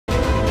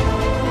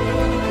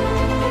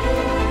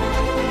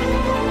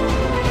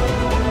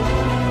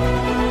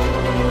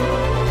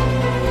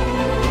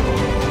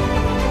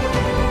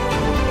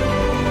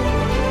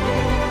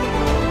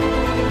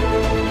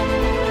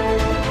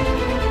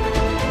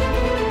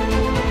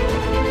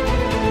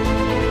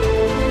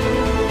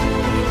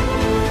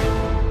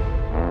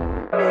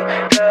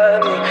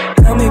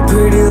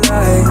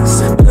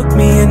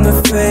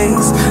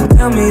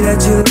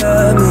that you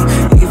love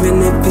me,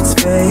 even if it's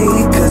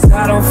fake, cause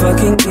I don't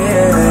fucking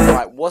care.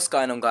 Alright, what's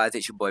going on, guys?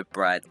 It's your boy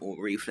Brad, or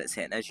Reflex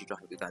here, and as usual,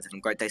 I hope you guys are having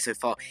a great day so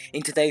far.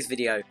 In today's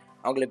video,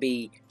 I'm going to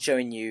be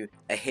showing you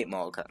a hit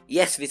marker.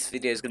 Yes, this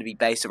video is going to be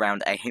based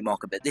around a hit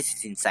marker, but this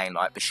is insane.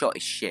 Like, the shot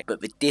is shit, but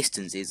the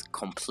distance is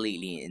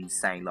completely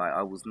insane. Like,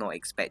 I was not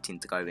expecting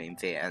to go in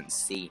there and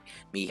see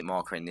me hit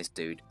marker in this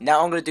dude.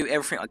 Now, I'm going to do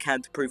everything I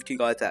can to prove to you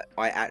guys that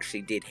I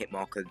actually did hit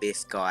marker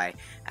this guy,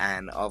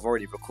 and I've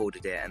already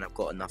recorded it, and I've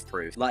got enough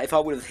proof. Like, if I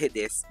would have hit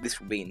this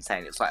would be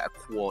insane. It's like a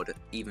quad,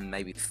 even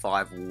maybe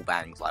 5 wall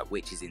bangs, like,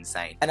 which is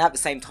insane. And at the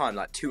same time,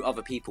 like, 2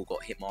 other people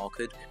got hit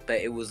markered,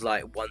 but it was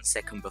like 1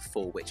 second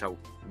before, which I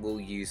will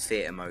use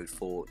theater mode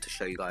for to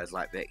show you guys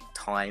like the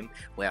time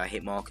where I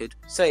hit markered.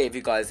 So yeah, if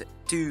you guys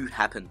do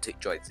happen to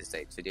enjoy this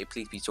video,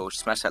 please be sure to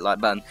smash that like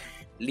button,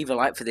 leave a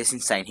like for this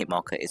insane hit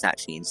marker. It's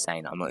actually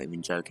insane, I'm not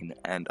even joking,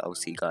 and I'll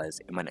see you guys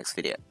in my next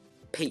video.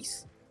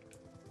 Peace.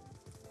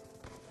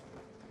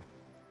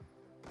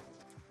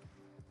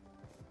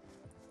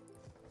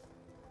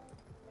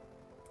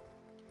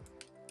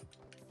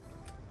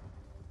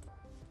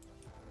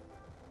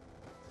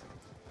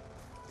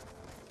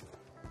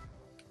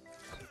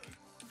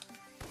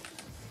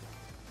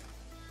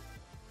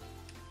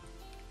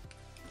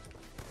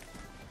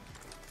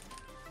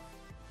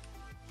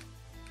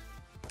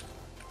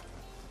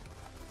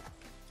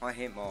 I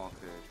hit markered.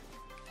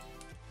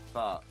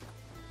 Fuck.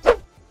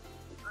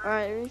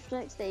 Alright,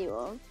 Reflex, there you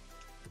are.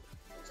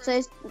 So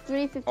it's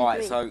 353.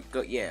 Alright, so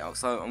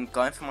so I'm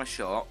going for my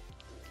shot.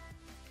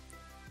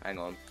 Hang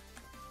on.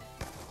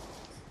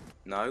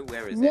 No,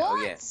 where is it? What?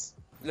 Oh yeah.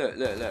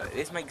 Look.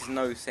 This makes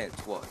no sense.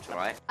 Watch,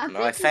 right? I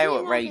I fail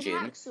at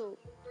raging.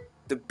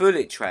 The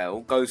bullet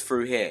trail goes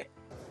through here,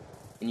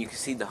 and you can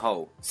see the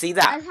hole. See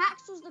that? And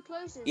Haxel's the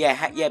closest.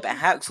 Yeah, but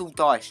Haxel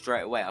dies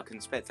straight away. I can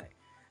spectate,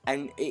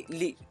 and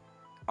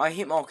I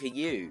hit marker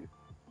you.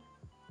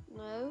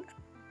 No.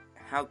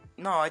 How?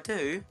 No, I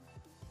do.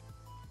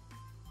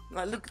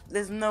 Like, look,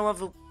 there's no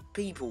other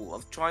people.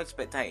 I've tried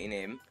spectating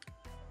him.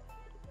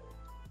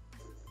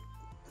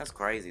 That's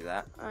crazy,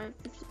 that. Alright.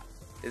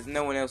 There's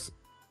no one else.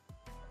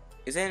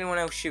 Is there anyone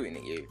else shooting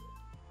at you?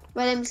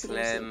 Wait, let me see.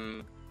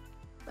 Clem.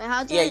 Wait,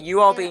 how do Yeah, I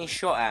you are get being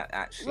shot at,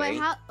 actually. Wait,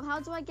 how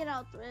do I get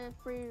out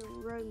free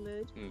roam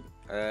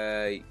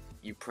mode?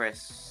 You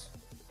press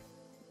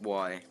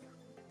Y.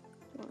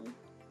 Why?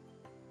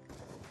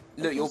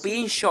 Look, you're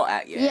being shot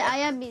at, yeah? Yeah, I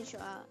am being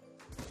shot at.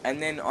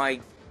 And then I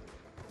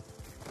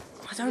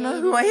don't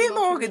know who I hit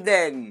markered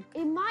then.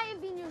 It might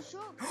have been your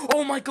shot.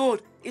 Oh my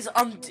god, it's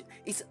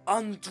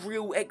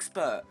Undrill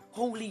Expert.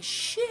 Holy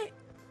shit.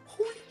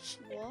 Holy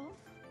shit. What?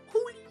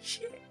 Holy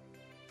shit.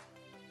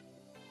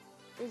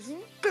 Is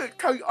it?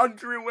 Spectate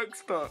Undrill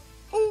Expert.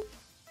 Oh.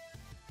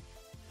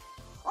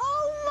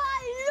 Oh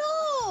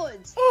my lord!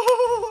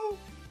 Oh.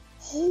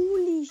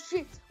 Holy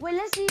shit. Wait,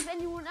 let's see if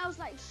anyone else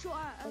like shot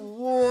at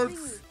What?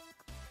 thingy.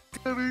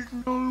 There is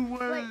no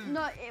way. Wait,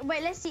 no,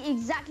 wait, let's see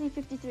exactly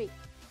 53.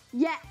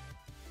 Yeah.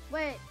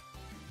 Wait.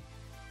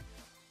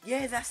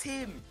 Yeah, that's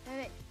him.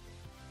 Wait.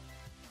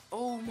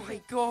 Oh my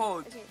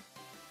god. Okay.